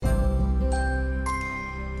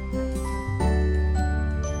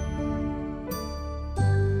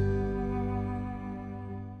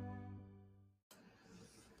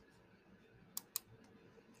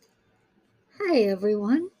Hi,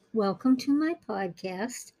 everyone. Welcome to my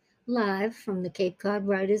podcast, live from the Cape Cod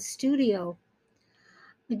Writers Studio.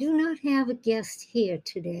 I do not have a guest here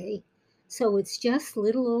today, so it's just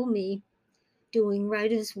little old me doing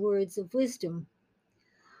writer's words of wisdom.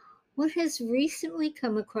 What has recently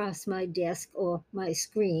come across my desk or my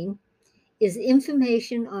screen is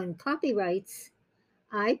information on copyrights,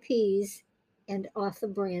 IPs, and author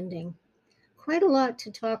branding. Quite a lot to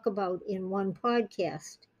talk about in one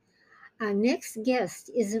podcast. Our next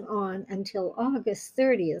guest isn't on until August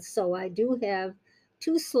 30th, so I do have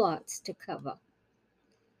 2 slots to cover.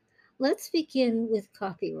 Let's begin with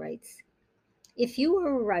copyrights. If you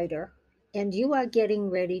are a writer and you are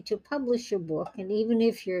getting ready to publish your book, and even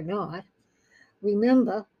if you're not,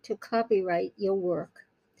 remember to copyright your work.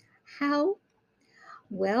 How?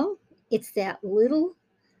 Well, it's that little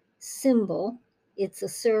symbol. It's a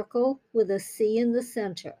circle with a C in the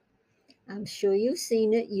center. I'm sure you've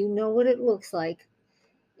seen it. You know what it looks like.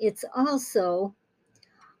 It's also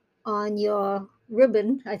on your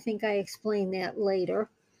ribbon. I think I explain that later,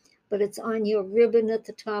 but it's on your ribbon at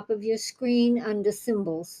the top of your screen under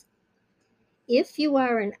symbols. If you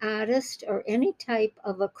are an artist or any type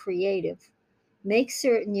of a creative, make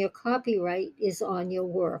certain your copyright is on your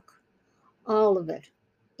work, all of it,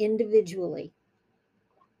 individually.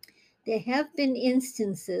 There have been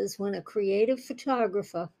instances when a creative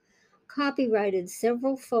photographer copyrighted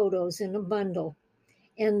several photos in a bundle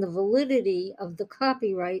and the validity of the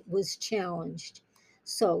copyright was challenged.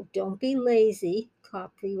 So don't be lazy,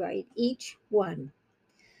 copyright each one.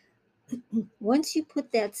 Once you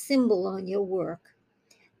put that symbol on your work,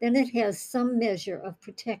 then it has some measure of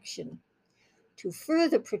protection. To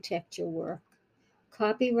further protect your work,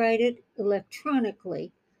 copyright it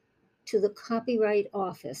electronically to the Copyright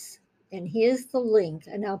Office. And here's the link,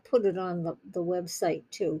 and I'll put it on the website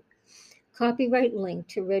too. Copyright link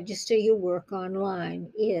to register your work online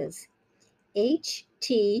is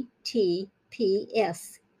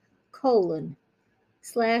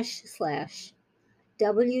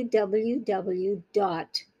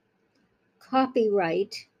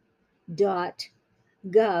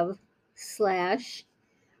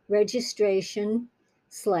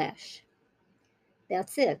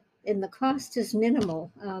That's it. And the cost is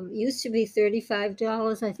minimal. Used to be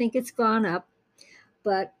 $35. I think it's gone up,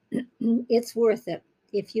 but it's worth it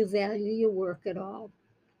if you value your work at all.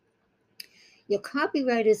 Your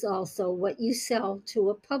copyright is also what you sell to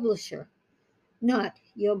a publisher, not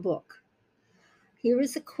your book. Here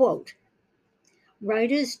is a quote: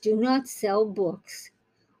 "Writers do not sell books.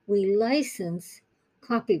 We license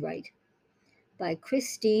copyright," by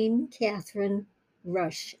Christine Catherine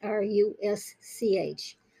Rusch,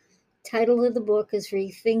 Rusch. Title of the book is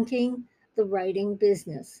Rethinking the Writing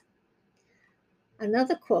Business.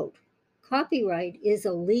 Another quote: "Copyright is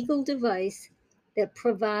a legal device that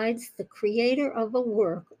provides the creator of a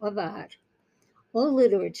work of art or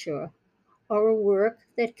literature or a work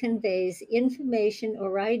that conveys information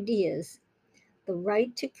or ideas the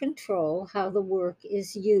right to control how the work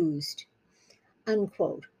is used."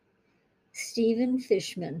 Unquote. Stephen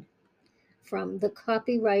Fishman from the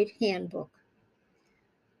Copyright Handbook.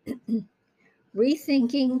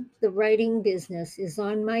 Rethinking the Writing Business is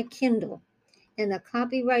on my Kindle, and a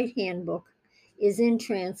Copyright Handbook is in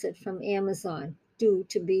transit from Amazon, due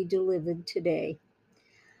to be delivered today.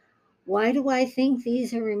 Why do I think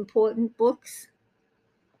these are important books?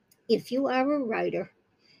 If you are a writer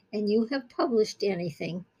and you have published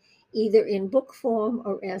anything, either in book form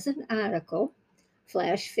or as an article,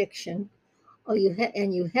 flash fiction, or you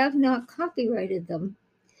have not copyrighted them,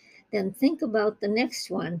 then think about the next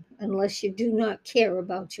one, unless you do not care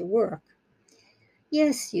about your work.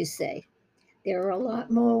 Yes, you say, there are a lot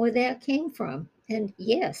more where that came from. And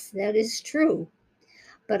yes, that is true.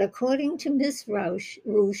 But according to Ms. Rusch,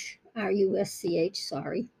 R-U-S-C-H,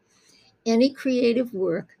 sorry, any creative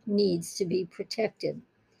work needs to be protected.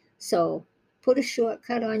 So put a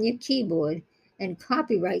shortcut on your keyboard and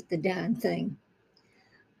copyright the darn thing.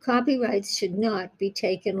 Copyrights should not be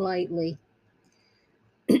taken lightly.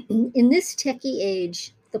 In this techie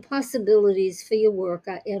age, the possibilities for your work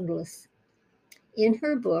are endless. In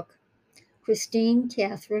her book, Christine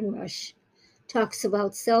Catherine Rusch talks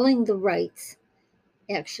about selling the rights,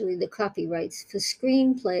 actually the copyrights, for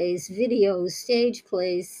screenplays, videos, stage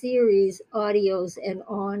plays, series, audios, and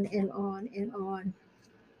on and on and on.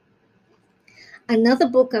 Another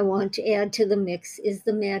book I want to add to the mix is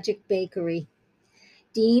The Magic Bakery.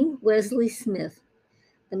 Dean Wesley Smith,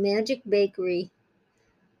 The Magic Bakery,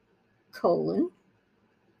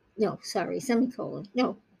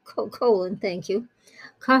 thank you.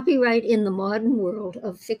 Copyright in the Modern World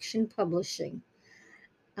of Fiction Publishing.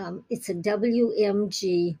 It's a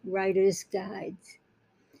WMG Writer's Guide.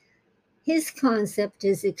 His concept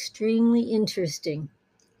is extremely interesting.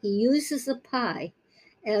 He uses a pie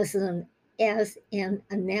as an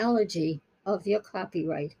analogy of your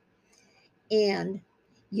copyright, and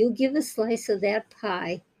you give a slice of that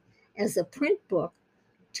pie as a print book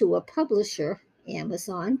to a publisher,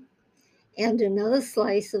 Amazon, and another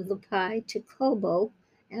slice of the pie to Kobo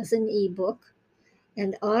as an ebook,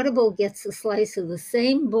 and Audible gets a slice of the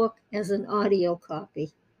same book as an audio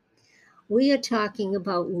copy. We are talking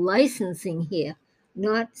about licensing here,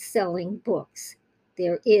 not selling books.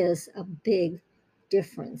 There is a big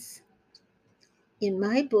difference. In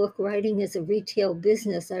my book, Writing as a Retail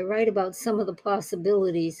Business, I write about some of the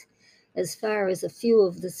possibilities as far as a few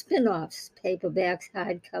of the spin-offs, paperbacks,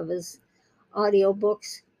 hardcovers,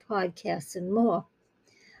 audiobooks, podcasts, and more.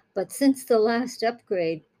 But since the last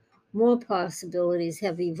upgrade, more possibilities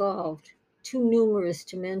have evolved, too numerous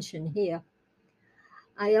to mention here.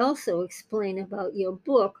 I also explain about your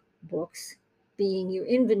books being your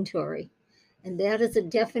inventory, and that is a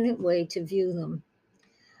definite way to view them.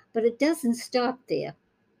 But it doesn't stop there.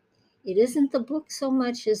 It isn't the book so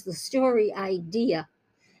much as the story idea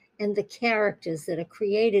and the characters that are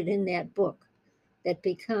created in that book that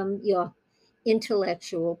become your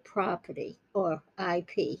intellectual property or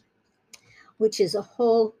IP, which is a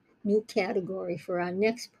whole new category for our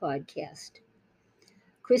next podcast.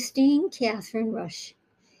 Christine Catherine Rush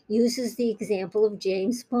uses the example of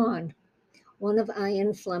James Bond, one of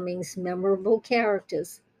Ian Fleming's memorable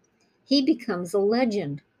characters. He becomes a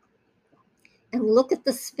legend. And look at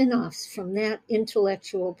the spin offs from that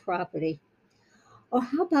intellectual property. Or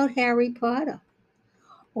how about Harry Potter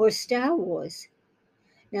or Star Wars?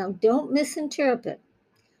 Now, don't misinterpret.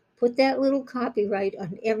 Put that little copyright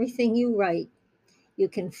on everything you write. You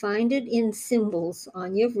can find it in symbols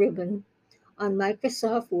on your ribbon, on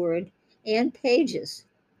Microsoft Word, and Pages.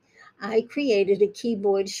 I created a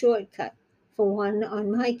keyboard shortcut for one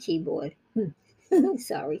on my keyboard.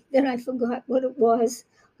 Sorry, then I forgot what it was.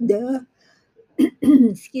 Duh.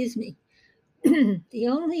 Excuse me. The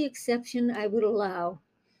only exception I would allow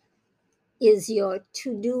is your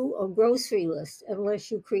to-do or grocery list, unless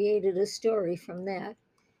you created a story from that.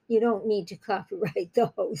 You don't need to copyright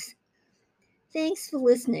those. Thanks for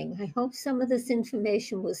listening. I hope some of this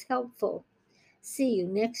information was helpful. See you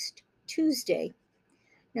next Tuesday.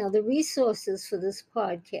 Now, the resources for this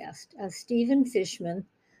podcast are Stephen Fishman,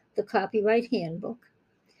 The Copyright Handbook,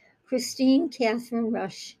 Christine Catherine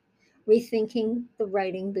Rush, Rethinking the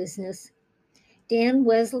Writing Business, Dan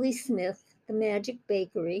Wesley Smith, The Magic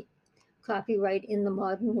Bakery, Copyright in the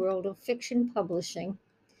Modern World of Fiction Publishing,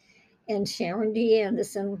 and Sharon D.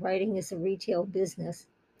 Anderson, Writing as a Retail Business.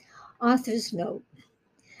 Author's note: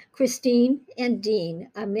 Christine and Dean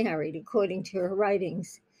are married according to her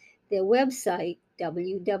writings. Their website,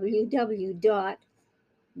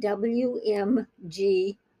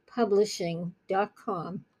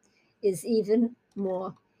 www.wmgpublishing.com, is even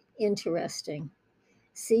more interesting.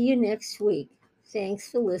 See you next week. Thanks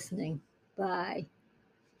for listening. Bye.